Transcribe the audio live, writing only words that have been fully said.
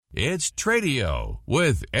It's Tradio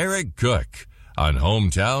with Eric Cook on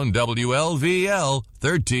Hometown WLVL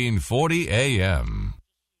 1340 AM.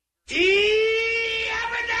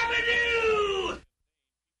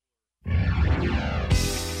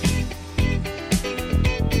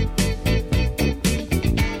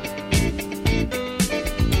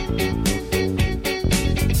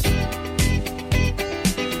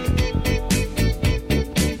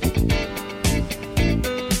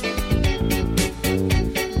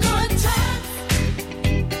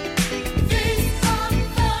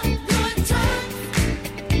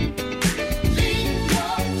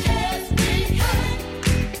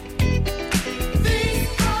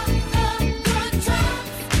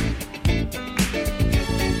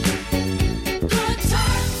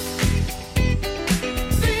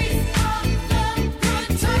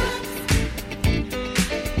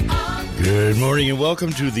 Good morning and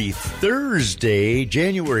welcome to the Thursday,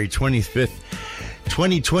 January 25th,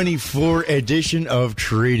 2024 edition of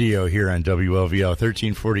Tradio here on WLVL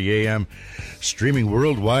 1340 AM, streaming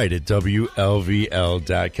worldwide at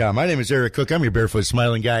WLVL.com. My name is Eric Cook. I'm your barefoot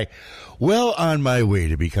smiling guy. Well on my way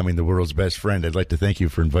to becoming the world's best friend. I'd like to thank you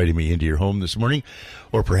for inviting me into your home this morning,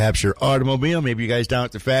 or perhaps your automobile. Maybe you guys down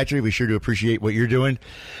at the factory. We sure do appreciate what you're doing.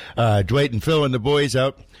 Dwight and Phil and the boys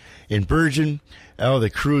out in Bergen. Oh,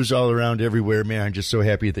 the crew's all around everywhere, man. I'm just so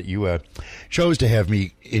happy that you chose to have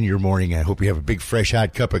me in your morning. I hope you have a big, fresh,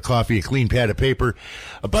 hot cup of coffee, a clean pad of paper,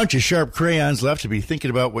 a bunch of sharp crayons left to be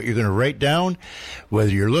thinking about what you're going to write down,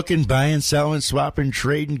 whether you're looking, buying, selling, swapping,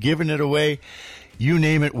 trading, giving it away. You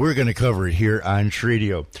name it, we're going to cover it here on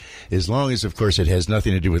Tradio. As long as, of course, it has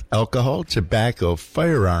nothing to do with alcohol, tobacco,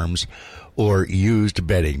 firearms, or used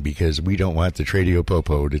bedding, because we don't want the Tradio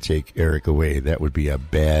Popo to take Eric away. That would be a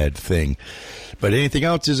bad thing. But anything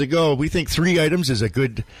else is a go. We think 3 items is a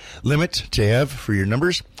good limit to have for your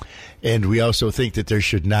numbers. And we also think that there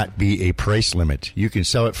should not be a price limit. You can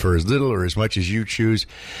sell it for as little or as much as you choose.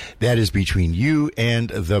 That is between you and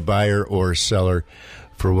the buyer or seller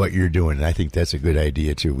for what you're doing. And I think that's a good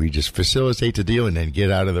idea, too. We just facilitate the deal and then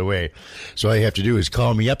get out of the way. So all you have to do is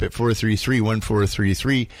call me up at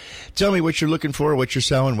 433-1433. Tell me what you're looking for, what you're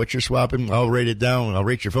selling, what you're swapping. I'll write it down. I'll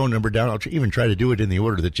write your phone number down. I'll even try to do it in the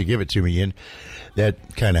order that you give it to me in.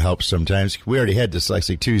 That kind of helps sometimes. We already had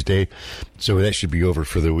Dyslexic Tuesday, so that should be over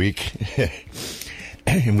for the week.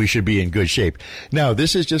 And we should be in good shape. Now,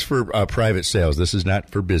 this is just for private sales. This is not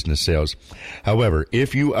for business sales. However,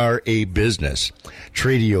 if you are a business,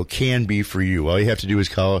 Tradio can be for you. All you have to do is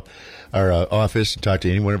call our office and talk to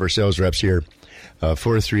any one of our sales reps here.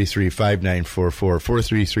 433-5944,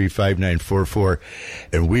 433-5944.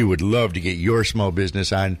 And we would love to get your small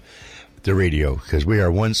business on the radio, because we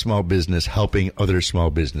are one small business helping other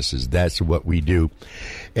small businesses. That's what we do,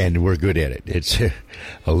 and we're good at it. It's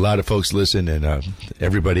a lot of folks listen, and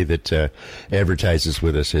everybody that advertises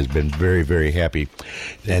with us has been very, very happy.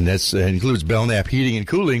 And that includes Belknap Heating and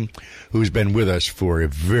Cooling, who's been with us for a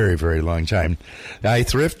very, very long time.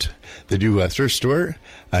 iThrift, the new thrift store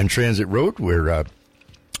on Transit Road, where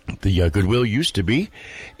the Goodwill used to be,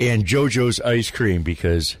 and JoJo's Ice Cream,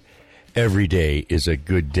 because every day is a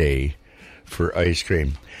good day for ice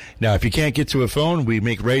cream. Now, if you can't get to a phone, we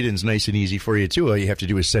make write-ins nice and easy for you, too. All you have to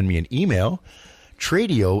do is send me an email,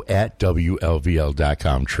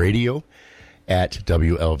 tradio@WLVL.com,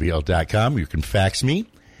 tradio@WLVL.com. You can fax me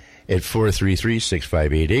at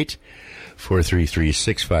 433-6588,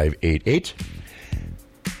 433-6588.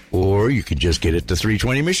 Or you can just get it to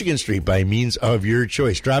 320 Michigan Street by means of your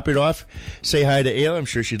choice. Drop it off. Say hi to Ayla. I'm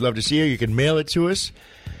sure she'd love to see you. You can mail it to us.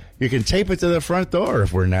 You can tape it to the front door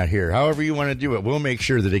if we're not here. However you want to do it, we'll make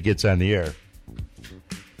sure that it gets on the air.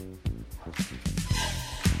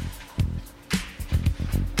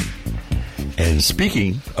 And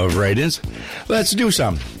speaking of write-ins, let's do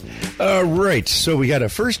some. All right, so we got a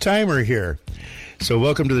first-timer here. So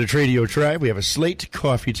welcome to the Tradio Tribe. We have a slate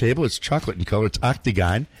coffee table. It's chocolate in color. It's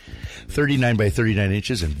octagon, 39 by 39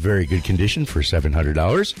 inches in very good condition for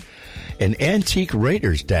 $700. An antique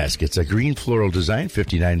writer's desk. It's a green floral design,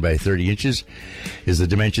 59 by 30 inches is the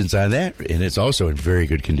dimensions on that, and it's also in very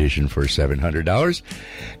good condition for $700.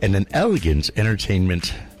 And an elegant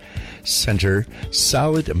entertainment center,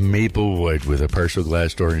 solid maple wood with a partial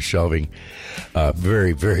glass door and shelving.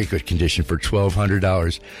 Very, very good condition for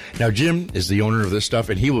 $1,200. Now, Jim is the owner of this stuff,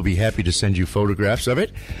 and he will be happy to send you photographs of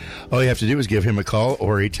it. All you have to do is give him a call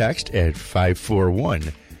or a text at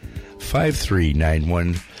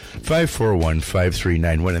 541-5391.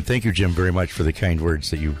 541-5391. And thank you, Jim, very much for the kind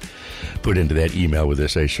words that you put into that email with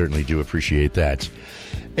us. I certainly do appreciate that.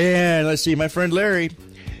 And let's see, my friend Larry,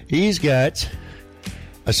 he's got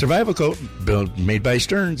A survival coat made by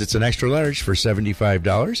Stearns. It's an extra large for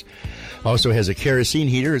 $75. Also has a kerosene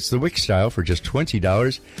heater. It's the wick style for just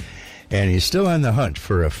 $20. And he's still on the hunt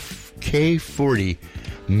for a K40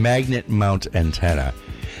 magnet mount antenna.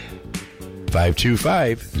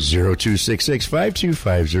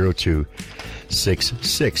 525-0266,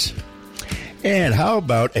 525-0266. And how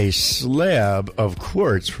about a slab of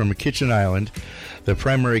quartz from a Kitchen Island? The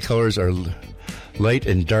primary colors are light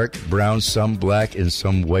and dark brown, some black and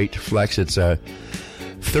some white flecks. It's a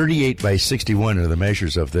 38 by 61 are the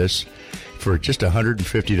measures of this for just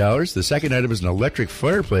 $150. The second item is an electric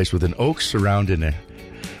fireplace with an oak surround and a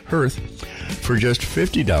hearth for just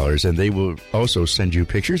 $50, and they will also send you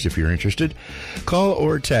pictures if you're interested. Call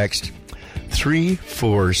or text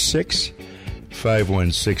 346-5160,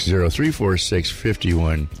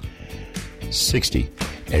 346-5160,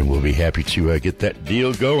 and we'll be happy to get that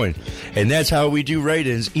deal going. And that's how we do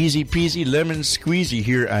write-ins. Easy peasy lemon squeezy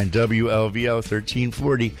here on WLVL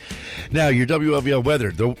 1340. Now, your WLVL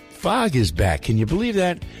weather. The fog is back. Can you believe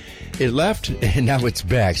that? It left, and now it's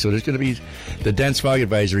back. So there's going to be the dense fog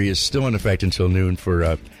advisory is still in effect until noon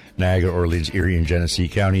for Niagara, Orleans, Erie, and Genesee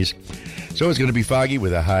counties. So it's going to be foggy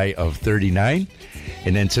with a high of 39.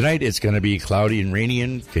 And then tonight it's going to be cloudy and rainy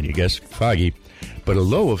and, can you guess, foggy, but a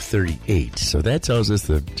low of 38. So that tells us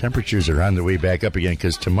the temperatures are on their way back up again,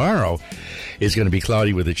 because tomorrow is going to be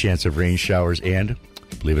cloudy with a chance of rain showers and,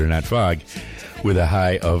 believe it or not, fog with a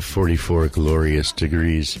high of 44 glorious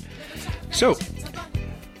degrees. So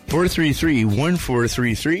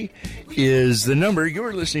 433-1433 is the number.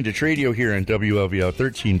 You're listening to Tradio here on WLVL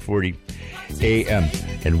 1340 AM,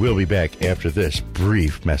 and we'll be back after this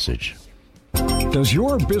brief message. Does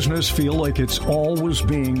your business feel like it's always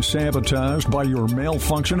being sabotaged by your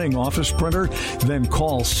malfunctioning office printer? Then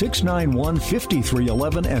call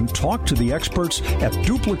 691-5311 and talk to the experts at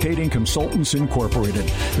Duplicating Consultants Incorporated.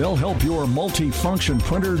 They'll help your multi-function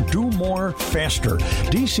printer do more faster.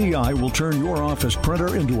 DCI will turn your office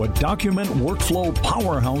printer into a document workflow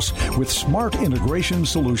powerhouse with smart integration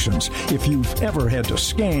solutions. If you've ever had to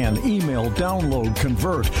scan, email, download,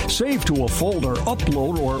 convert, save to a folder,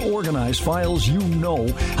 upload, or organize files, you know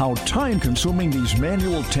how time-consuming these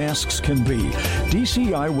manual tasks can be.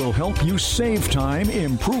 DCI will help you save time,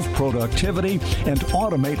 improve productivity, and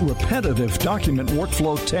automate repetitive document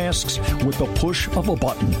workflow tasks with the push of a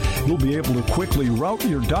button. You'll be able to quickly route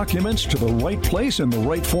your documents to the right place in the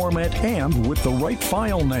right format and with the right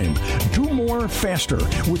file name. Do more faster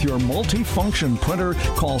with your multi-function printer.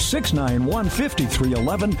 Call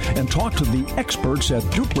 691-5311 and talk to the experts at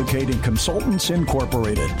Duplicating Consultants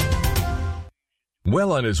Incorporated.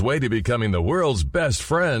 Well on his way to becoming the world's best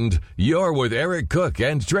friend, you're with Eric Cook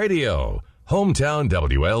and Tradio. Hometown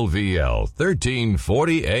WLVL,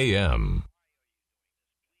 1340 AM.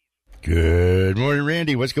 Good morning,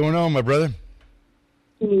 Randy. What's going on, my brother?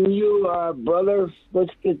 You are, brother.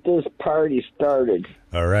 Let's get this party started.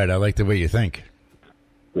 All right. I like the way you think.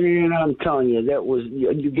 Man, I'm telling you, that was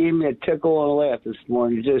you gave me a tickle and a laugh this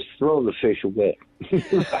morning. Just throw the fish away.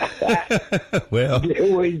 Well,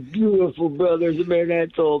 it was beautiful, brothers. Man,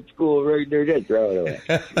 that's old school right there. Just throw it away.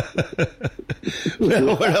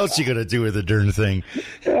 Well, what else you gonna do with the darn thing?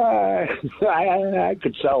 I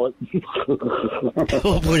could sell it.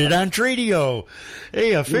 We'll put it on Tradio.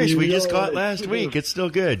 Hey, a fish we just caught last week. It's still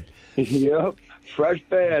good. Yep, fresh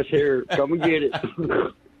bass here. Come and get it.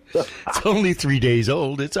 It's only 3 days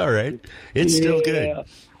old. It's all right. It's still good.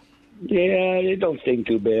 Yeah, it don't sting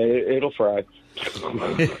too bad. It'll fry.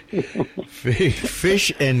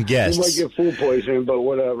 Fish and guests. You might get food poisoning, but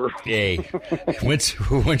whatever. Hey, once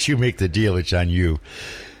you make the deal, it's on you.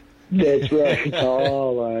 That's right. It's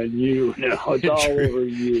all on you. No, it's all over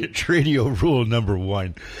you. Tradio rule number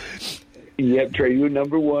one. Yep, Tradio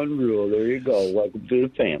number one rule. There you go. Welcome to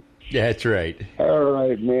the family. That's right. All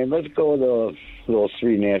right, man. Let's go with those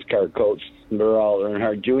three NASCAR coats. They're all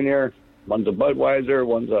Earnhardt Jr. One's a Budweiser.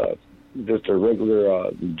 One's just a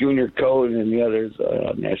regular junior coat, and the other's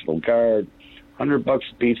National Guard. $100 a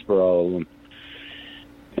piece for all of them.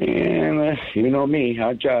 And you know me,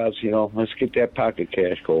 hot jobs. Let's get that pocket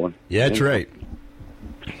cash going. Yeah, that's right.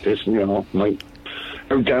 Just like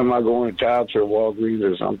every time I go in Tops or Walgreens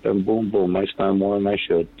or something, boom, boom, I spend more than I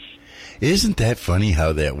should. Isn't that funny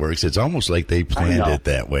how that works? It's almost like they planned it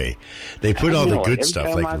that way. They put all the good stuff.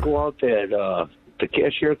 Every time I go out that the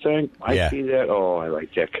cashier thing, I see that. Oh, I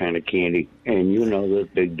like that kind of candy. And this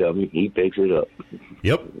big dummy, he picks it up.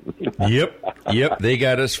 Yep. They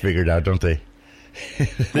got us figured out, don't they?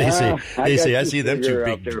 They say, I see them too big.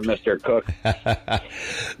 Out there, Mr. Cook.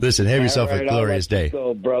 Listen, have yourself a glorious day.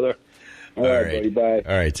 Go, brother. All right, buddy. Bye.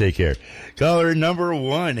 All right, take care. Caller number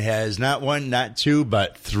 1 has not 1, not 2,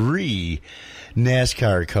 but 3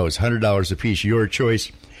 NASCAR coats, $100 a piece, your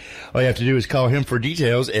choice. All you have to do is call him for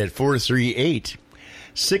details at 438-6797,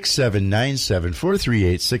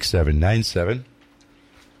 438-6797.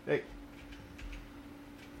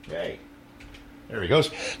 Hey. There he goes.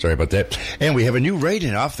 Sorry about that. And we have a new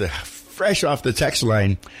write-in fresh off the text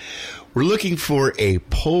line. We're looking for a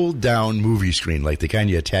pull-down movie screen, like the kind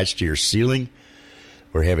you attach to your ceiling,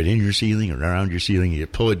 or have it in your ceiling or around your ceiling. You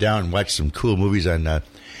pull it down and watch some cool movies on 8mm,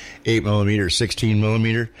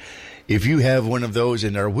 16mm. If you have one of those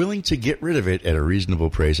and are willing to get rid of it at a reasonable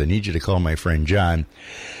price, I need you to call my friend John.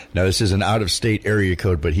 Now, this is an out-of-state area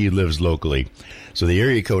code, but he lives locally. So the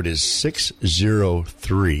area code is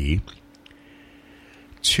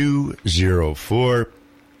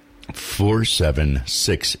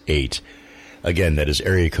 603-204-4768. Again, that is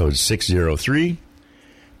area code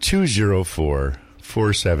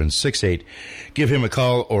 603-204-4768. Give him a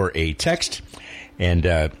call or a text, and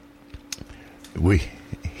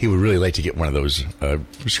he would really like to get one of those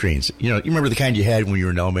screens. You remember the kind you had when you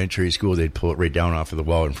were in elementary school? They'd pull it right down off of the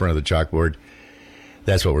wall in front of the chalkboard.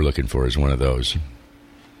 That's what we're looking for, is one of those.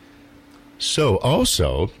 So,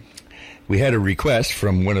 also, we had a request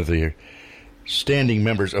from one of the standing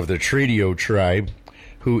members of the Tradio tribe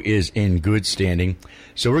who is in good standing.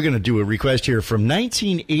 So we're going to do a request here from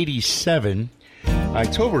 1987,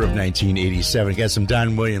 October of 1987. Got some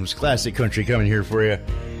Don Williams classic country coming here for you,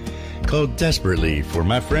 called Desperately, for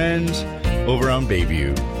my friends over on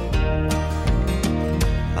Bayview.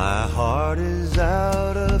 My heart is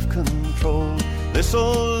out of control. This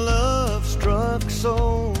old love-struck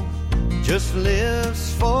soul just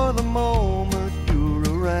lives for the moment you're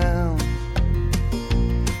around.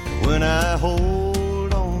 When I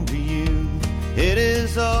hold on to you, it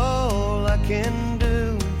is all I can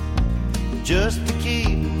do, just to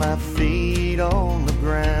keep my feet on the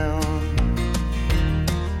ground.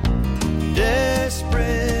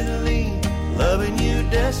 Desperately, loving you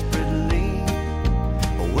desperately.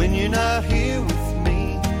 But when you're not here with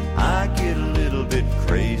me, I get a little bit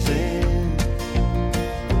crazy.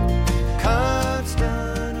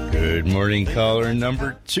 Constantly. Good morning, caller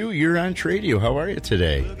number 2. You're on Tradio. How are you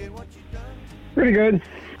today? Pretty good.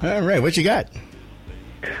 All right, what you got?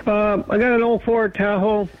 I got an 04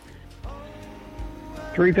 Tahoe,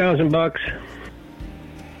 $3,000.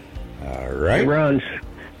 All right. It runs.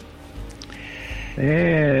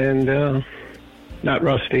 And not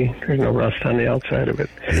rusty. There's no rust on the outside of it.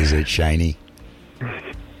 Is it shiny?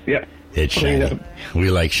 Yep. It's shiny.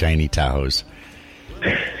 We like shiny Tahoes.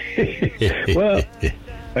 Well,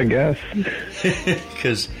 I guess.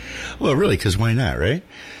 Because why not, right?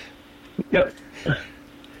 Yep.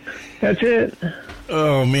 That's it.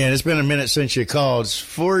 Oh, man, it's been a minute since you called. It's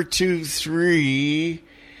 423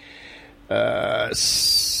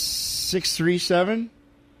 637?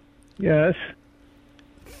 Yes.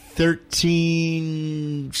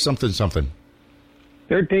 13 something.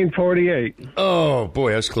 1348. Oh,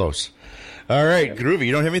 boy, that's close. All right, Groovy,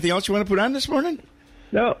 you don't have anything else you want to put on this morning?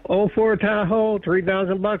 No, 04 Tahoe,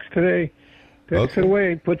 $3,000 today. Takes it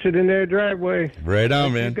away, puts it in their driveway. Right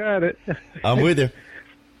on, man. You got it. I'm with you.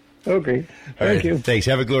 Okay. Thank you. Thanks.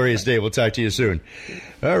 Have a glorious day. We'll talk to you soon.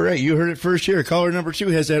 All right, you heard it first here. Caller number 2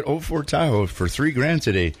 has that 04 Tahoe for $3,000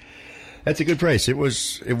 today. That's a good price. It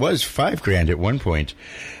was $5,000 at one point,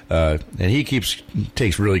 and he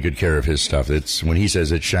takes really good care of his stuff. It's when he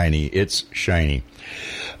says it's shiny, it's shiny.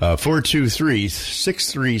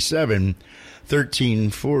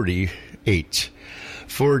 423-637-1348.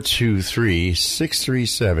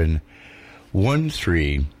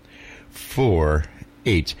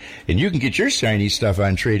 423-637-1348. And you can get your shiny stuff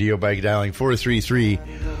on Tradio by dialing 433-1433.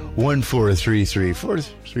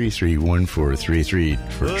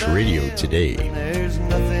 433-1433 for Tradio today. There's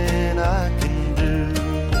nothing I can do.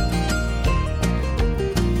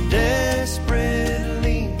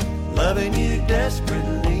 Desperately, loving you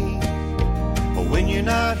desperately. But when you're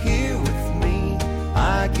not here with me,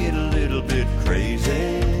 I get a little bit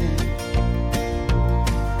crazy.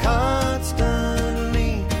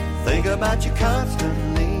 Constantly, think about you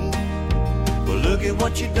constantly. Well, look at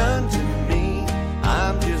what you done to me.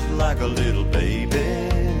 I'm just like a little baby.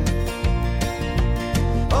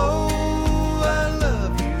 Oh, I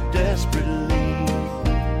love you desperately.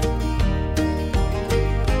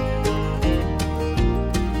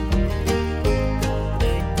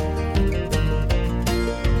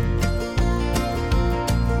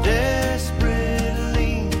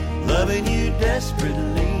 Desperately, loving you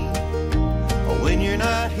desperately. When you're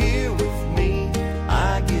not here with me,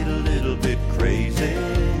 I get a little bit crazy.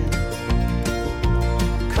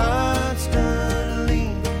 Constantly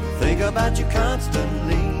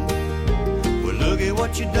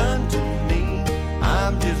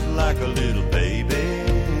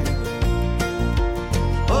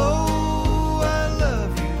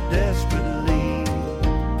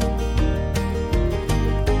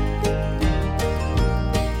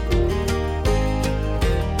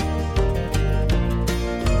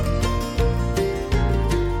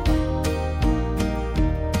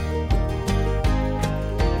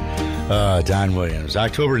Don Williams,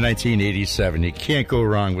 October 1987. You can't go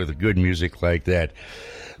wrong with good music like that.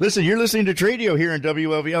 Listen, you're listening to Tradio here on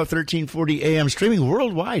WLVL 1340 AM, streaming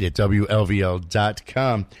worldwide at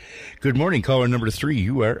WLVL.com. Good morning, caller number 3.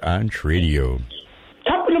 You are on Tradio.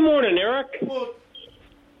 Top of the morning, Eric.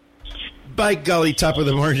 By golly, top of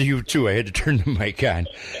the morning to you, too. I had to turn the mic on.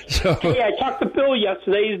 So, Hey, I talked to Bill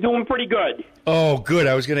yesterday. He's doing pretty good. oh, good.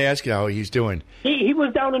 I was going to ask you how he's doing. He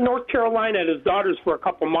was down in North Carolina at his daughter's for a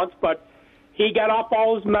couple months, but he got off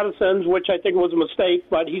all his medicines, which I think was a mistake,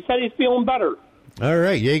 but he said he's feeling better. All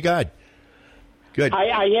right. Yay, God. Good.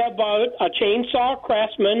 I have a chainsaw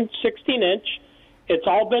Craftsman, 16-inch. It's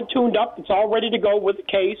all been tuned up. It's all ready to go with the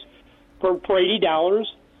case for $80.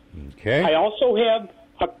 Okay. I also have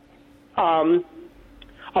a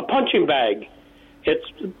punching bag. It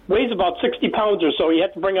weighs about 60 pounds or so. You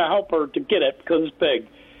have to bring a helper to get it because it's big.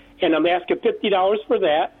 And I'm asking $50 for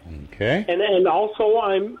that. Okay. And also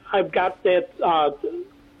I've got that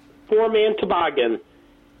 4-man toboggan.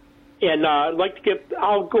 And I'd like to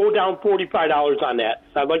I'll go down $45 on that.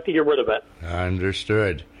 I'd like to get rid of it.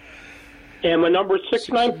 Understood. And my number is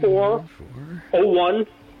 694-0167.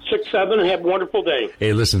 Have a wonderful day.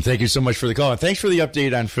 Hey, listen, thank you so much for the call. And thanks for the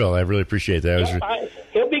update on Phil. I really appreciate that.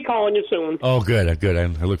 He'll be calling you soon. Oh, good, good. I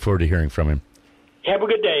look forward to hearing from him. Have a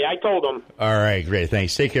good day. I told him. All right, great.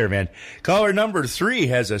 Thanks. Take care, man. Caller number 3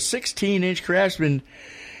 has a 16-inch Craftsman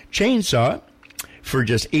chainsaw for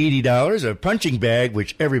just $80, a punching bag,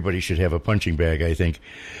 which everybody should have a punching bag, I think,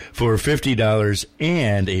 for $50,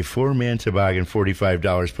 and a 4-man toboggan,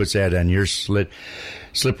 $45. Puts that on your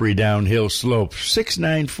slippery downhill slope.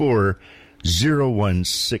 694-0167,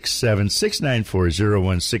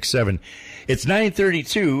 694-0167. It's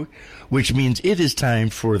 9:32, which means it is time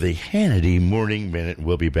for the Hannity Morning Minute.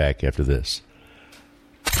 We'll be back after this.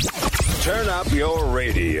 Turn up your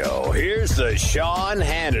radio. Here's the Sean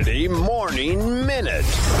Hannity Morning Minute.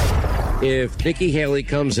 If Nikki Haley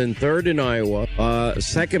comes in third in Iowa,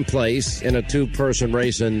 second place in a two-person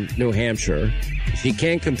race in New Hampshire, she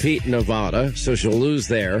can't compete in Nevada, so she'll lose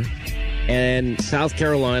there. And South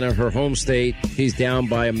Carolina, her home state, she's down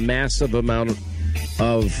by a massive amount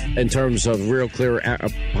in terms of real clear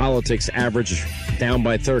politics, average down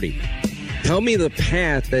by 30. Tell me the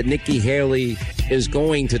path that Nikki Haley is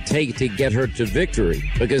going to take to get her to victory,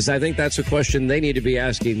 because I think that's a question they need to be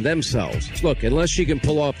asking themselves. Look, unless she can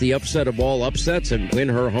pull off the upset of all upsets and win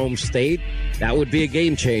her home state, that would be a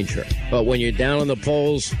game changer. But when you're down in the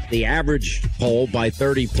polls, the average poll by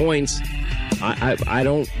 30 points, I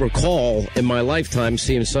don't recall in my lifetime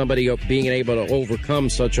seeing somebody being able to overcome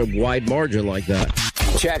such a wide margin like that.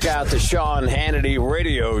 Check out the Sean Hannity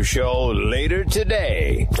radio show later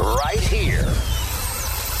today, right here.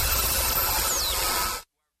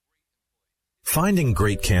 Finding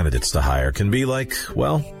great candidates to hire can be like,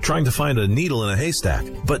 well, trying to find a needle in a haystack,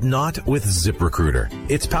 but not with ZipRecruiter.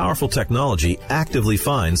 Its powerful technology actively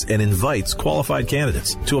finds and invites qualified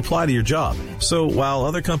candidates to apply to your job. So while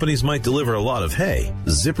other companies might deliver a lot of hay,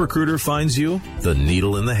 ZipRecruiter finds you the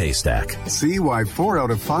needle in the haystack. See why 4 out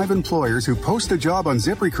of 5 employers who post a job on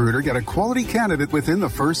ZipRecruiter get a quality candidate within the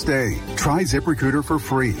first day. Try ZipRecruiter for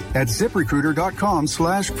free at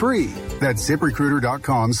ZipRecruiter.com/free. That's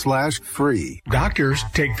ZipRecruiter.com/free. Doctors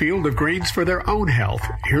take Field of Greens for their own health.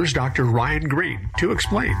 Here's Dr. Ryan Green to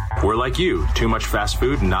explain. We're like you, too much fast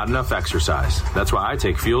food and not enough exercise. That's why I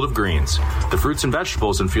take Field of Greens. The fruits and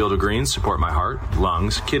vegetables in Field of Greens support my heart,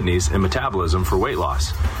 lungs, kidneys, and metabolism for weight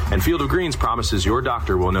loss. And Field of Greens promises your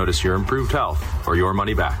doctor will notice your improved health or your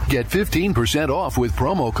money back. Get 15% off with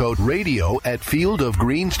promo code RADIO at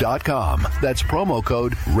fieldofgreens.com. That's promo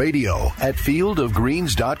code RADIO at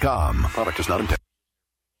fieldofgreens.com. Product is not intended.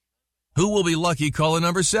 Who will be lucky caller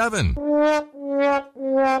number 7?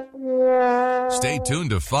 Stay tuned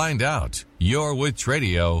to find out. You're with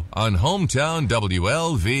Tradio on Hometown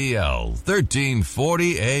WLVL,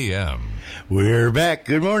 1340 AM. We're back.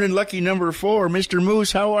 Good morning, lucky number 4. Mr.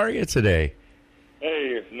 Moose, how are you today?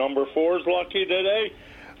 Hey, number 4's lucky today?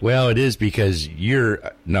 Well, it is because you're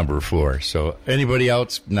number 4. So anybody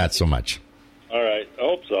else, not so much. All right, I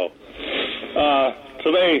hope so.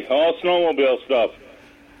 Today, all snowmobile stuff.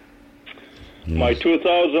 My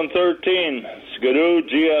 2013 Skidoo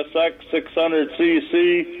GSX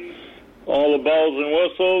 600cc, all the bells and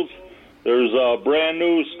whistles. There's brand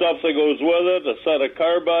new stuff that goes with it, a set of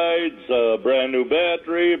carbides, a brand new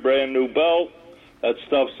battery, brand new belt. That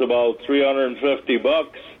stuff's about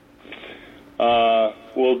 $350.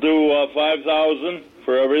 We'll do $5,000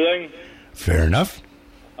 for everything. Fair enough.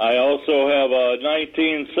 I also have a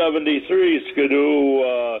 1973 Skidoo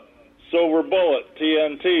Silver Bullet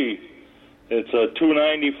TNT. It's a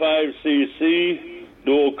 295cc,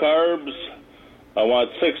 dual carbs. I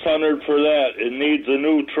want $600 for that. It needs a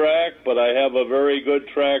new track, but I have a very good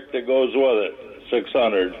track that goes with it.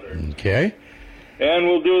 $600. Okay. And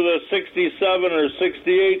we'll do the 67 or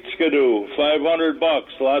 68 Skidoo, $500.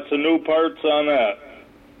 Lots of new parts on that.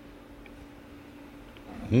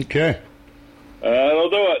 Okay. That'll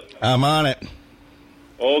do it. I'm on it.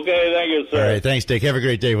 Okay, thank you, sir. All right, thanks, Dick. Have a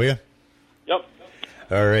great day, will you? Yep.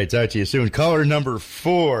 All right, talk to you soon. Caller number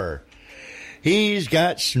 4. He's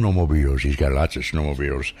got snowmobiles. He's got lots of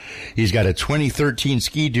snowmobiles. He's got a 2013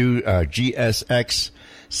 Ski-Doo GSX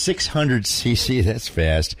 600cc. That's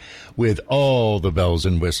fast. With all the bells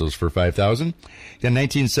and whistles for $5,000. Got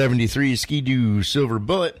 1973 Ski-Doo Silver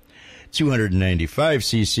Bullet, 295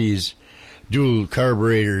 cc's, dual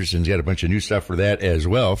carburetors, and he's got a bunch of new stuff for that as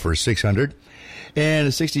well for $600. And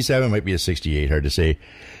a 67, might be a 68, hard to say.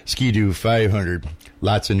 Ski-Doo 500.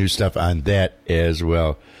 Lots of new stuff on that as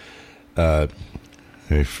well. I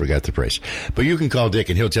forgot the price. But you can call Dick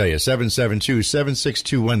and he'll tell you.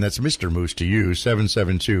 772-7621. That's Mr. Moose to you.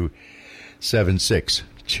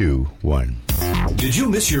 772-7621. Did you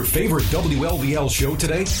miss your favorite WLVL show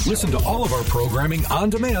today? Listen to all of our programming on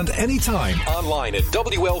demand anytime. Online at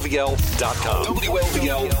WLVL.com.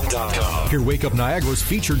 WLVL.com. Hear Wake Up Niagara's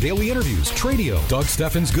featured daily interviews, Tradio, Doug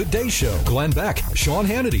Steffens' Good Day Show, Glenn Beck, Sean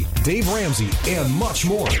Hannity, Dave Ramsey, and much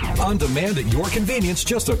more. On demand at your convenience,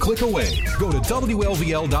 just a click away. Go to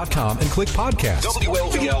WLVL.com and click podcast.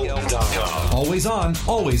 WLVL.com.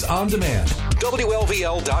 Always on demand.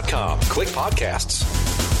 WLVL.com. Click podcasts.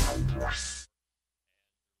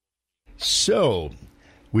 So,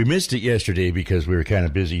 we missed it yesterday because we were kind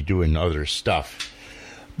of busy doing other stuff.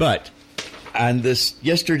 But on this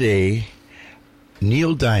yesterday,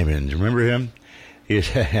 Neil Diamond, remember him?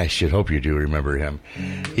 I should hope you do remember him.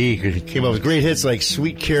 He came up with great hits like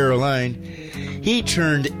Sweet Caroline. He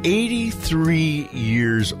turned 83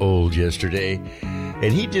 years old yesterday,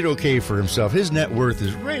 and he did okay for himself. His net worth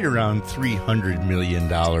is right around $300 million.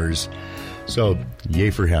 So,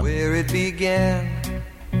 yay for him. Where it began,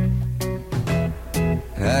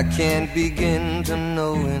 I can't begin to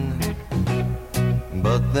knowing,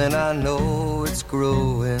 but then I know it's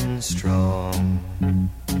growing strong.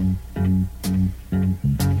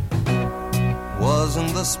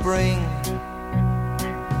 Wasn't the spring,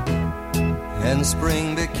 and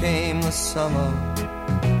spring became the summer.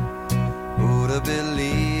 Who'd have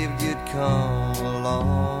believed you'd come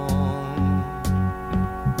along?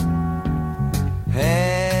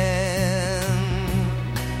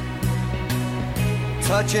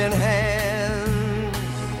 Touching hands,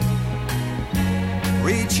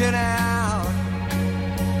 reaching out,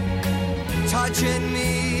 touching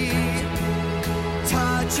me,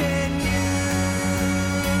 touching you.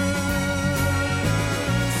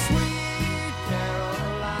 Sweet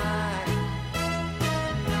Caroline,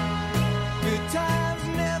 good times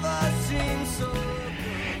never seem so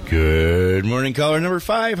good. Good morning, caller number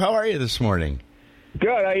 5. How are you this morning?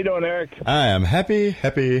 Good. How you doing, Eric? I am happy.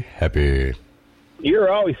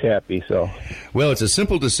 You're always happy, so. Well, it's a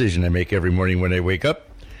simple decision I make every morning when I wake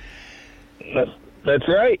up. That's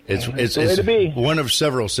right. It's the way to be. One of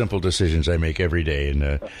several simple decisions I make every day,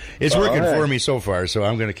 and it's working for me so far, so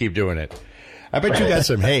I'm going to keep doing it. I bet you got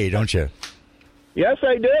some hay, don't you? Yes,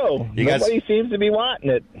 I do. Nobody seems to be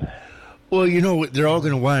wanting it. Well, you know, they're all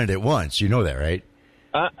going to want it at once. You know that, right?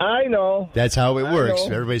 I know. That's how it works.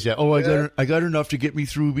 Know. Everybody's like, I got enough to get me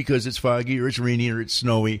through because it's foggy or it's rainy or it's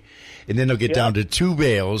snowy. And then they'll get down to 2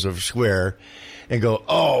 bales of square and go,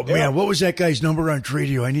 oh, man, what was that guy's number on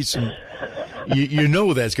Tradio? I need some. You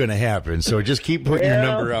know that's going to happen. So just keep putting your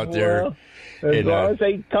number out there. As long as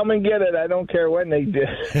they come and get it, I don't care when they do.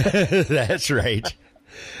 That's right.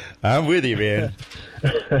 I'm with you, man.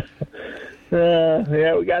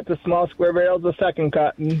 We got the small square bales of second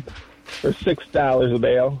cotton for $6 a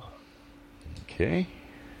bale. Okay.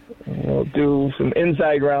 We'll do some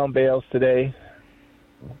inside round bales today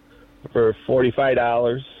for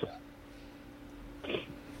 $45.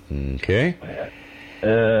 Okay.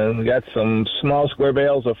 And we got some small square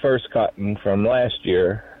bales of first cotton from last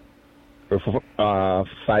year for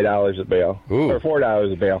 $5 a bale. Ooh. Or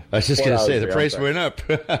 $4 a bale. I was just going to say, the price went up.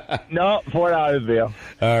 No, $4 a bale.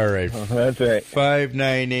 All right. That's right.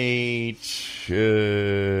 598.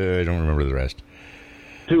 I don't remember the rest.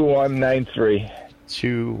 2193.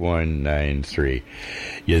 2193.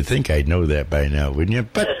 You'd think I'd know that by now, wouldn't you?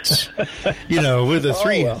 But, with the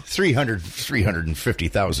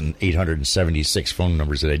 350,876 phone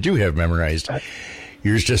numbers that I do have memorized,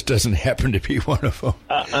 yours just doesn't happen to be one of them.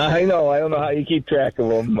 I know. I don't know how you keep track of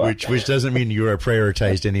them. Which doesn't mean you are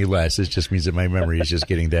prioritized any less. It just means that my memory is just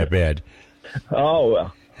getting that bad. Oh,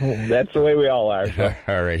 well. That's the way we all are. So.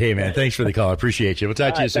 All right. Hey, man, thanks for the call. I appreciate you. We'll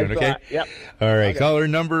talk to you soon, okay? Yep. All right. Okay. Caller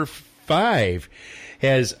number 5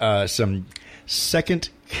 has some second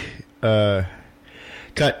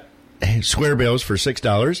cut square bales for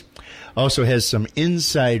 $6. Also has some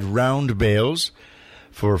inside round bales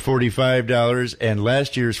for $45, and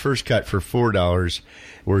last year's first cut for $4.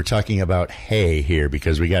 We're talking about hay here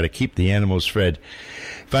because we got to keep the animals fed.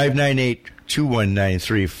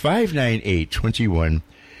 598-2193,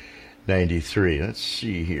 598-2193. Let's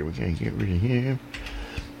see here. We're going to get rid of him.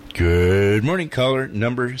 Good morning, caller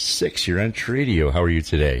number 6. You're on Tradio. How are you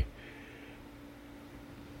today?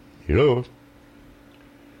 Hello.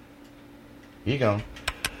 You go.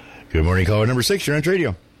 Good morning, caller number 6. You're on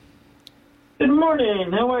Tradio. Good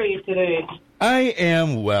morning. How are you today? I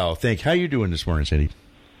am well, thank you. How you doing this morning, Cindy?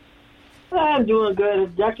 I'm doing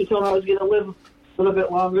good. The doctor told me I was going to live a little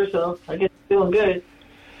bit longer, so I guess I'm doing good.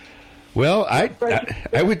 Well, I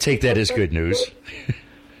would take that as good news.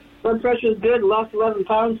 Blood pressure's good. Lost 11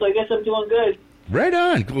 pounds, so I guess I'm doing good. Right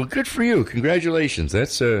on. Well, good for you. Congratulations.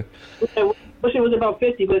 That's I wish it was about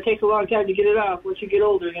 50, but it takes a long time to get it off once you get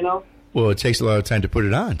older, you know? Well, it takes a lot of time to put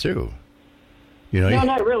it on, too. You know, no,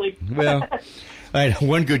 not really. Well, I had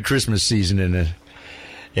one good Christmas season and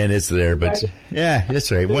it's there. But, yeah,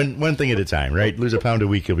 that's right. One thing at a time, right? Lose a pound a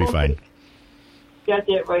week, you'll be fine. Got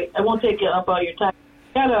that right. I won't take up all your time.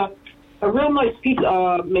 Got a real nice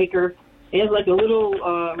pizza maker. It has like a little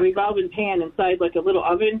revolving pan inside, like a little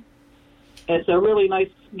oven. It's a really nice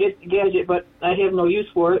gadget, but I have no use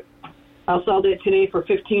for it. I'll sell that today for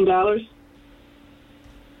 $15.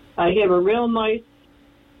 I have a real nice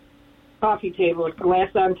coffee table with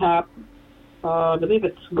glass on top. I believe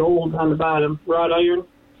it's gold on the bottom, wrought iron.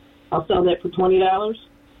 I'll sell that for $20.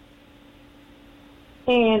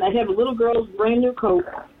 And I have a little girl's brand new coat.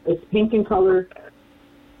 It's pink in color,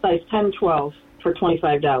 size 10-12 for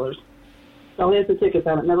 $25. So has the tickets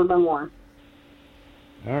on it, never been worn.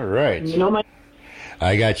 All right. You know my...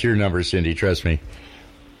 I got your number, Cindy, trust me.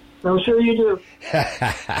 I'm sure you do.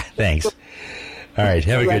 Thanks. All right,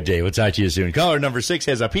 have a good day. We'll talk to you soon. Caller number 6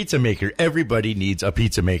 has a pizza maker. Everybody needs a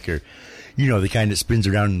pizza maker. You know, the kind that spins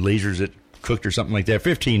around and lasers it cooked or something like that.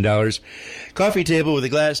 $15. Coffee table with a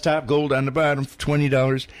glass top, gold on the bottom,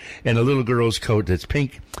 $20. And a little girl's coat that's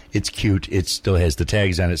pink. It's cute. It still has the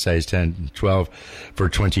tags on it, size 10, 12, for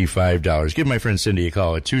 $25. Give my friend Cindy a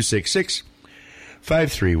call at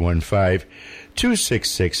 266-5315.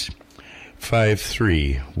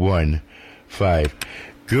 266-5315.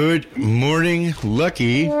 Good morning,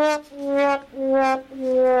 Lucky.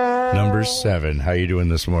 Number 7. How you doing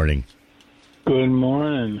this morning? Good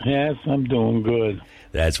morning. Yes, I'm doing good.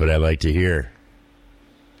 That's what I like to hear.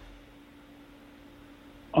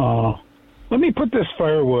 Let me put this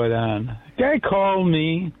firewood on. Guy called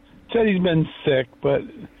me, said he's been sick, but,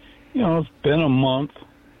 you know, it's been a month.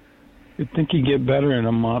 You'd think he'd get better in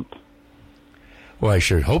a month. Well, I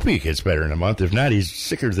sure hope he gets better in a month. If not, he's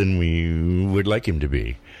sicker than we would like him to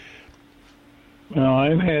be. Well,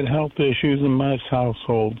 I've had health issues in my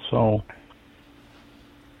household, so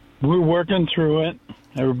we're working through it.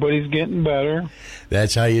 Everybody's getting better.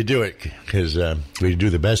 That's how you do it, because we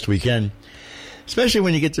do the best we can, especially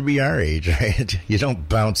when you get to be our age, right? You don't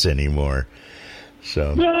bounce anymore.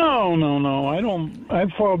 So No. I don't. I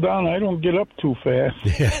fall down. I don't get up too fast.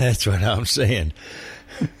 Yeah, that's what I'm saying.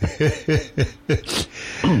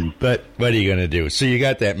 But what are you going to do? So you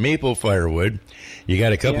got that maple firewood. You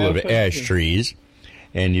got a couple of ash trees.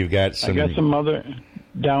 And you've got some... I got some other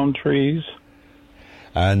down trees.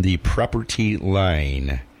 On the property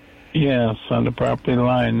line. Yes, on the property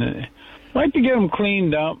line. I'd like to get them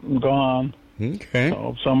cleaned up and gone. Okay. So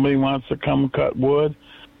if somebody wants to come cut wood,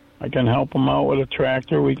 I can help them out with a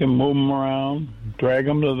tractor. We can move them around, drag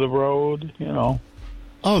them to the road, you know.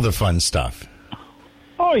 Oh, the fun stuff.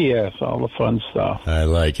 Oh, yes, all the fun stuff. I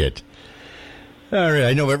like it. All right,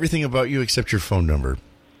 I know everything about you except your phone number.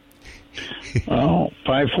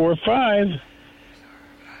 545-5700.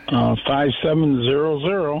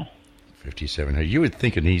 5700. You would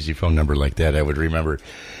think an easy phone number like that I would remember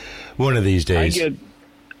one of these days.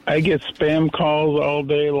 I get spam calls all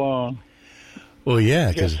day long. Well,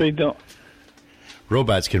 yeah, because they don't.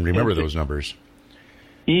 Robots can remember those numbers.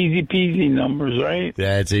 Easy peasy numbers, right?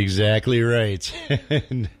 That's exactly right.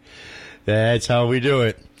 That's how we do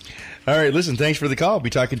it. All right, listen, thanks for the call. I'll be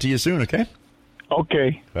talking to you soon, okay?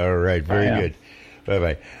 Okay. All right, very good.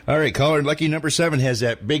 Bye-bye. All right, caller lucky number 7 has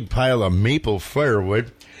that big pile of maple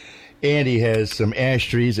firewood, and he has some ash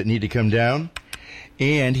trees that need to come down,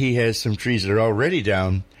 and he has some trees that are already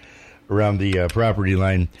down around the property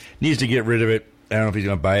line. Needs to get rid of it, I don't know if he's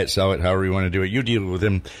going to buy it, sell it, however you want to do it. You deal with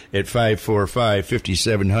him at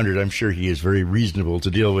 545-5700. I'm sure he is very reasonable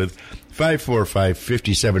to deal with.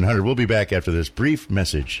 545-5700. We'll be back after this brief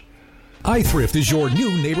message. iThrift is your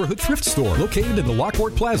new neighborhood thrift store located in the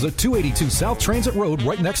Lockport Plaza, 282 South Transit Road,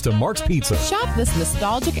 right next to Mark's Pizza. Shop this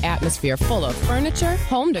nostalgic atmosphere full of furniture,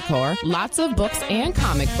 home decor, lots of books and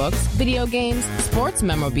comic books, video games, sports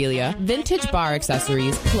memorabilia, vintage bar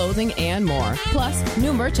accessories, clothing, and more. Plus,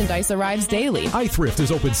 new merchandise arrives daily. iThrift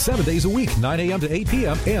is open 7 days a week, 9 a.m. to 8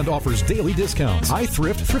 p.m., and offers daily discounts.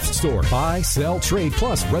 iThrift Thrift Store. Buy, sell, trade,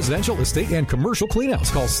 plus residential, estate, and commercial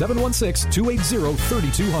cleanouts. Call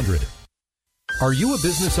 716-280-3200. Are you a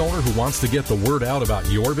business owner who wants to get the word out about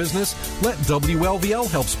your business? Let WLVL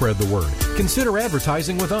help spread the word. Consider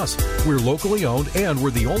advertising with us. We're locally owned, and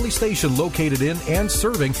we're the only station located in and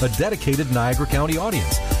serving a dedicated Niagara County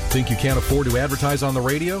audience. Think you can't afford to advertise on the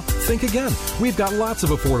radio? Think again. We've got lots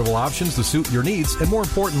of affordable options to suit your needs and, more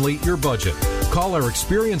importantly, your budget. Call our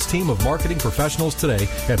experienced team of marketing professionals today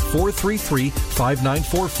at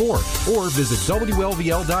 433-5944 or visit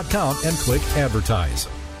WLVL.com and click Advertise.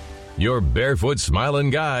 Your barefoot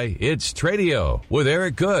smiling guy, it's Tradio with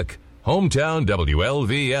Eric Cook. Hometown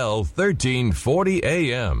WLVL 1340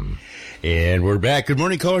 AM. And we're back. Good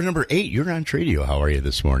morning, caller number 8. You're on Tradio. How are you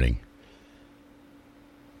this morning?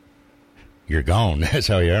 You're gone. That's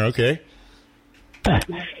how you are. Okay.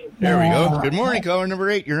 There we go. Good morning, caller number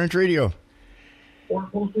 8. You're on Tradio.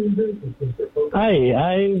 Hi,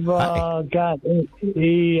 I've got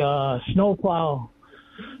a snowplow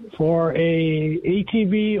for a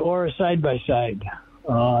ATV or a side-by-side.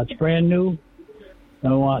 It's brand new. I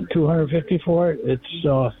want $250 for it. It's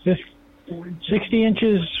 60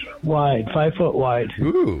 inches wide, 5 foot wide.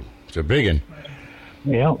 Ooh, it's a big one.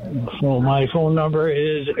 Yeah. So my phone number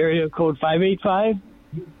is area code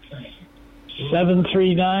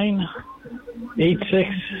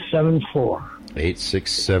 585-739-8674.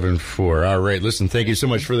 8674. All right. Listen, thank you so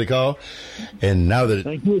much for the call. And now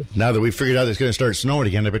that we figured out it's going to start snowing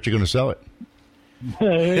again, I bet you're going to sell it.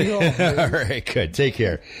 There you go. All right, good. Take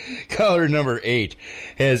care. Caller number 8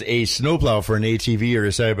 has a snowplow for an ATV or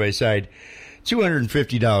a side-by-side.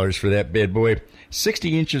 $250 for that bad boy.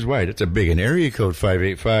 60 inches wide. It's a big one. Area code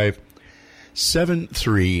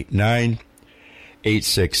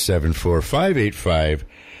 585-739-8674.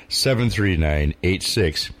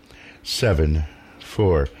 585-739-8674.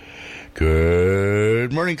 7-4.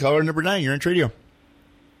 Good morning, caller number 9. You're on Tradio.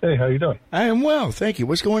 Hey, how you doing? I am well, thank you.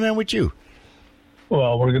 What's going on with you?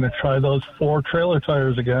 Well, we're going to try those 4 trailer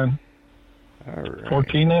tires again. All right.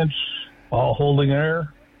 14-inch, all holding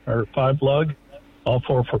air, or 5 lug, all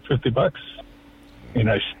 4 for $50. And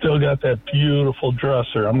I still got that beautiful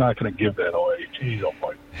dresser. I'm not going to give that away. Jeez, oh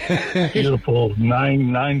boy. Beautiful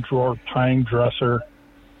 9-drawer pine dresser,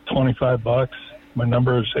 $25. My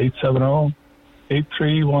number is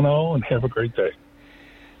 870-8310, and have a great day.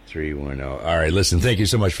 310. All right, listen, thank you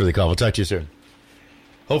so much for the call. We'll talk to you soon.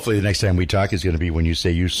 Hopefully the next time we talk is going to be when you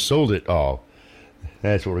say you sold it all.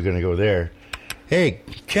 That's what we're going to go there. Hey,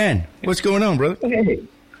 Ken, what's going on, brother? Hey,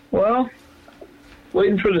 well,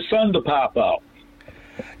 waiting for the sun to pop out.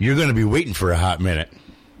 You're going to be waiting for a hot minute.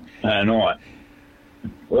 I know it.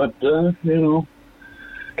 But, kind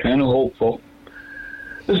of hopeful.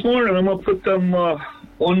 This morning, I'm going to put them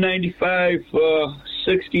 195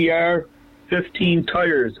 60R 15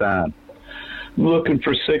 tires on. I'm looking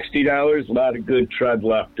for $60. A lot of good tread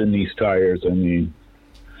left in these tires. I mean,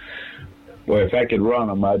 boy, if I could run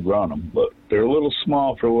them, I'd run them. But they're a little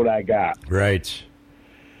small for what I got. Right.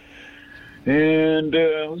 And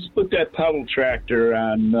let's put that pedal tractor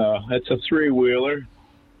on. That's a 3-wheeler.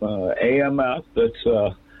 AMF. That's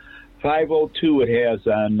 502 it has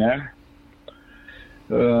on there.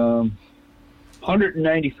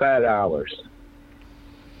 $195.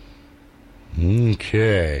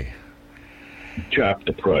 Okay. Drop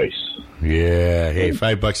the price. Yeah. Hey,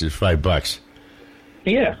 $5 is $5.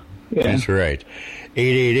 Yeah. That's right.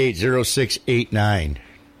 888-0689.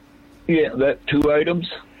 Yeah, that 2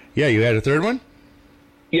 items. Yeah, you had a third one?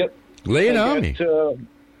 Yep. Lay it on me.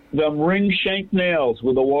 Them ring shank nails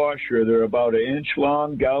with a washer. They're about 1 inch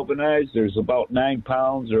long, galvanized. There's about 9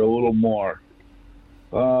 pounds or a little more.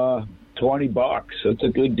 $20. That's a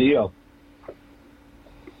good deal.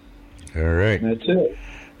 All right. That's it.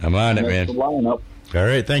 I'm on it, That's man. the lineup. All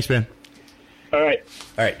right. Thanks, man. All right.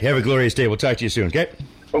 All right. Have a glorious day. We'll talk to you soon, okay?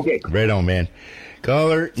 Okay. Right on, man.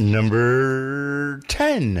 Caller number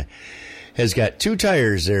 10 has got 2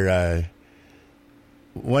 tires. They're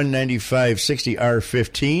 195 60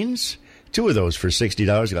 R15s. 2 of those for $60.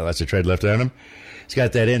 Got lots of tread left on them. It's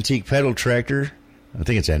got that antique pedal tractor. I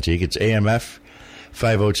think it's antique. It's AMF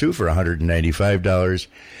 502 for $195.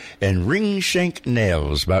 And Ring Shank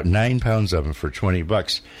Nails, about 9 pounds of them for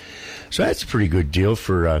 $20. So that's a pretty good deal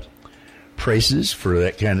for prices for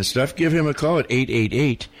that kind of stuff. Give him a call at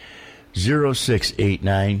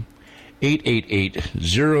 888-0689.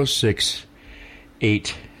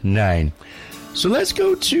 888-0689. So let's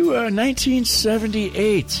go to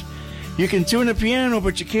 1978. You can tune a piano,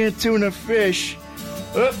 but you can't tune a fish.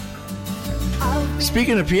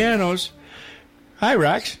 Speaking of pianos, hi,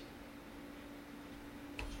 Rox.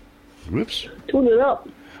 Whoops. Tune it up.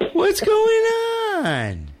 What's going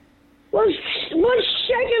on? What's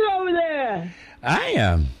shaking over there? I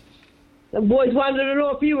am. The boys wanted to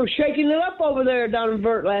know if you were shaking it up over there down in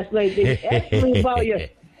Burt last night. They asked me about you.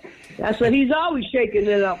 I said, he's always shaking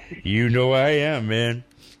it up. You know I am, man.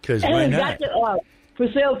 Because why not? Got for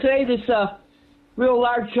sale today, this real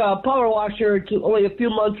large power washer. It's only a few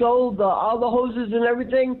months old. All the hoses and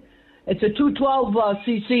everything. It's a 212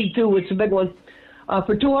 cc, too. It's a big one.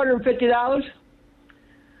 For $250.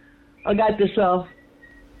 I got this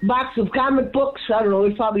box of comic books. I don't know,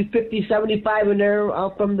 there's probably 50, 75 in there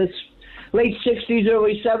from the late 60s,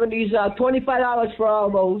 early 70s. $25 for all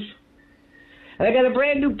those. And I got a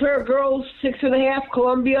brand new pair of girls, 6.5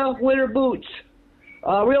 Columbia winter boots.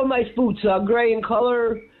 Real nice boots, gray in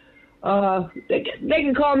color. They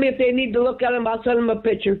can call me if they need to look at them. I'll send them a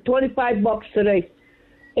picture. $25 today.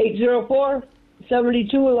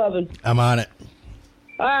 804-7211. I'm on it.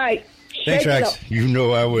 All right. Thanks, Rex. You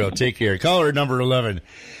know I will. Take care. Caller number 11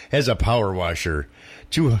 has a power washer.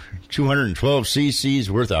 212 cc's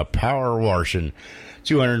worth of power washing.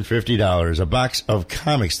 $250. A box of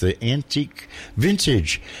comics, the antique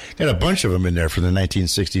vintage. Got a bunch of them in there for the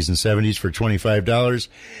 1960s and 70s for $25.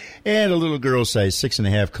 And a little girl size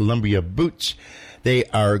 6.5 Columbia boots. They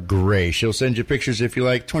are gray. She'll send you pictures if you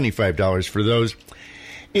like. $25 for those.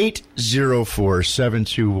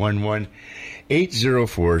 804-7211.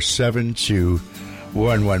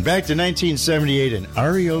 804-7211. Back to 1978 and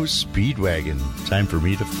REO Speedwagon. Time for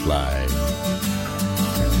me to fly.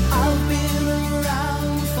 I've been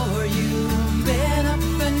around for you, been up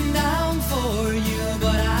and down for you,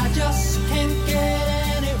 but I just can't get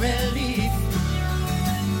any relief.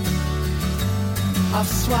 I've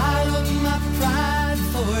swallowed my pride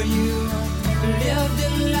for you, lived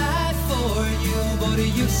in life for you, but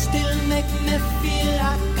you still make me feel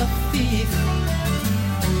like a thief.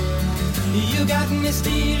 You got me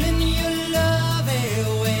stealing your love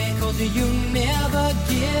away, 'cause you never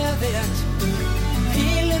give it.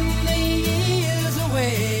 Peeling the years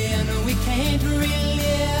away, and we can't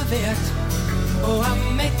relive it. Oh, I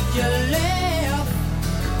make you laugh,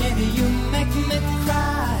 and you make me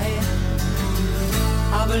cry.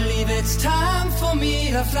 I believe it's time for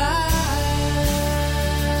me to fly.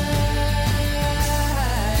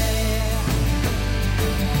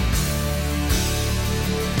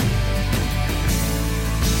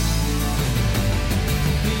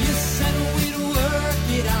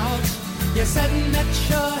 You said that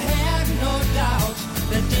you had no doubt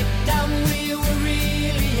that deep down we were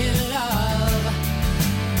really in love.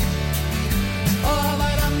 Oh,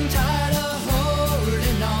 but I'm tired of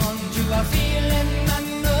holding on to a feeling I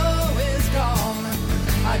know is gone.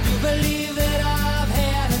 I do believe that I've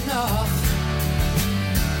had enough.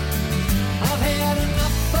 I've had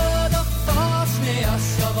enough of the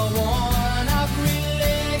falseness of a worn-out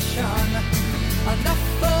relation.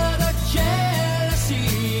 Enough of the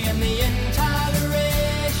jealousy and the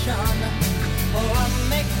intoleration. Oh, I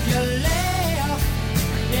make you laugh,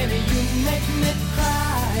 baby, you make me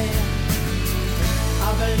cry. I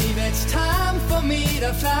believe it's time for me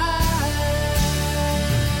to fly.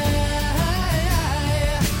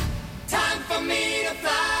 Time for me to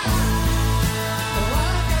fly. Oh, I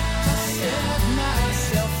got to set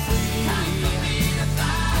myself free. Time for me to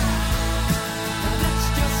fly. Now that's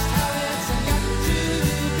just how it's got to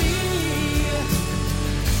be.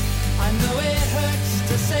 I know it hurts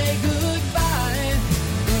to say goodbye,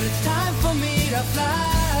 but it's time for me to fly.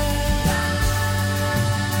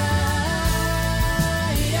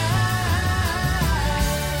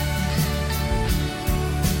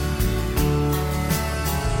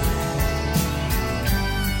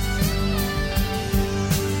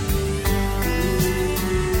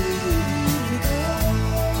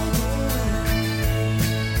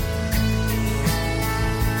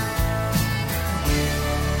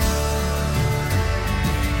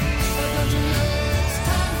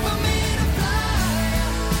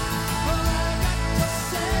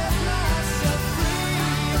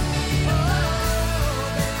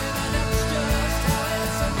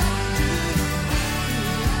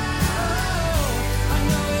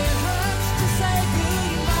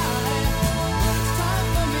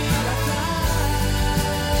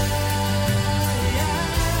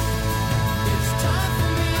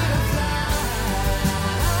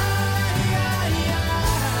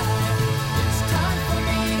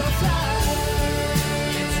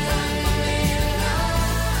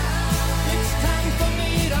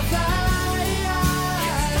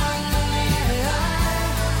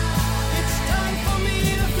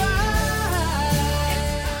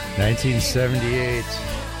 1978.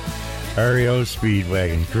 REO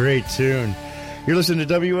Speedwagon. Great tune. You're listening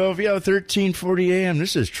to WLVL 1340 AM.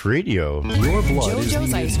 This is Tradio. Your blood is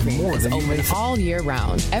JoJo's Ice needed Cream more is than you open may think. all year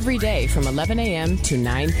round, every day from 11 a.m. to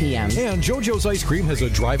 9 p.m. And JoJo's Ice Cream has a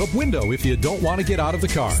drive-up window if you don't want to get out of the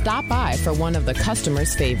car. Stop by for one of the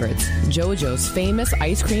customers' favorites, JoJo's famous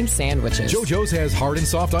ice cream sandwiches. JoJo's has hard and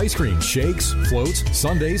soft ice cream, shakes, floats,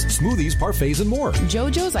 sundaes, smoothies, parfaits, and more.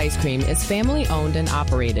 JoJo's Ice Cream is family-owned and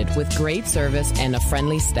operated with great service and a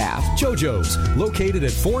friendly staff. JoJo's, located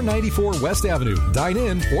at 494 West Avenue. Dine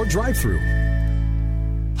in or drive through.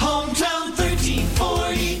 Hometown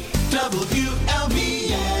 1340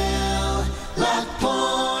 WLVL Lock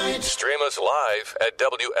Point. Stream us live at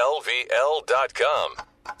WLVL.com.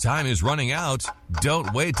 Time is running out.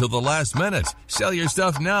 Don't wait till the last minute. Sell your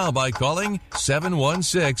stuff now by calling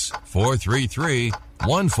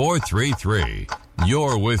 716-433-1433.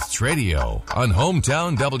 You're with Tradio on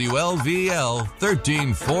Hometown WLVL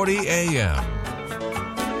 1340 AM.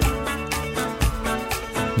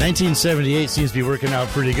 1978 seems to be working out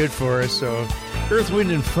pretty good for us. So, Earth, Wind,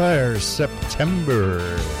 and Fire,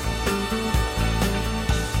 September.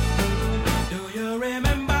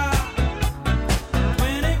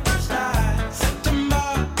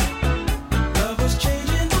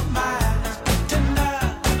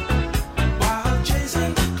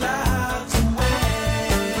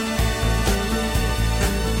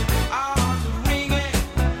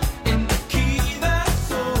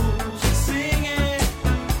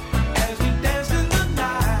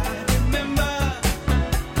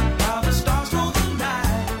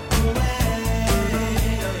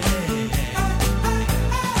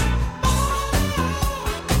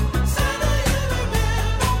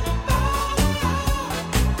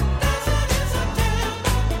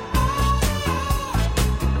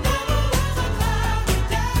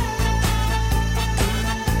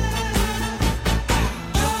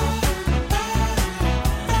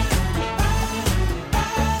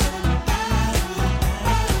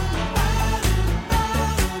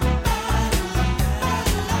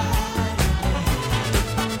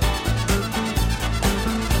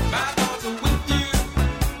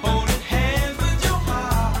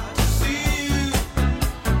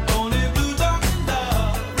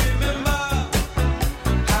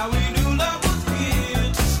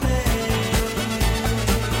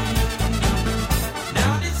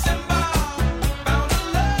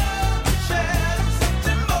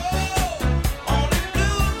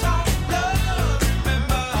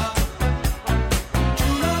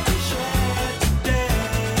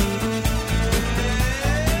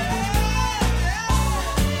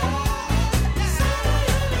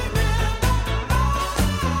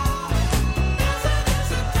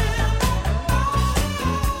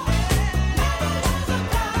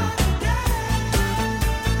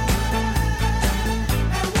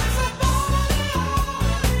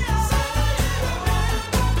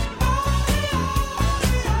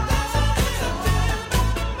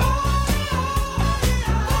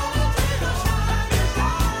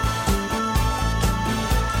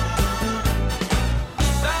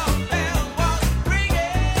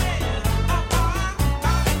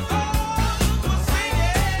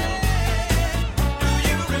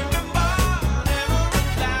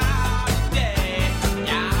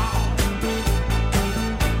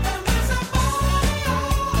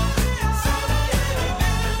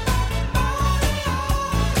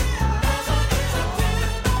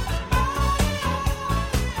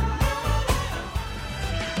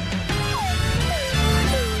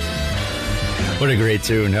 What a great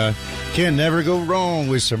tune, huh? Can never go wrong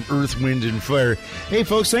with some Earth, Wind, and Fire. Hey,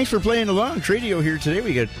 folks, thanks for playing along. Tradio here today.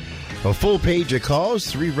 We got a full page of calls,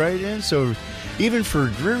 3 write-ins. So even for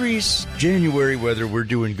dreary January weather, we're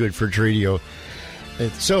doing good for Tradio.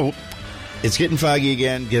 So it's getting foggy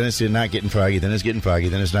again. Then it's not getting foggy. Then it's getting foggy.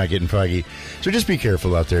 Then it's not getting foggy. So just be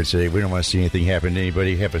careful out there today. We don't want to see anything happen to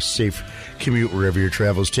anybody. Have a safe commute wherever your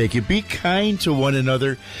travels take you. Be kind to one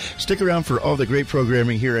another. Stick around for all the great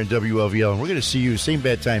programming here on WLVL. And we're going to see you same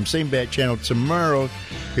bad time, same bad channel tomorrow.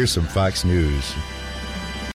 Here's some Fox News.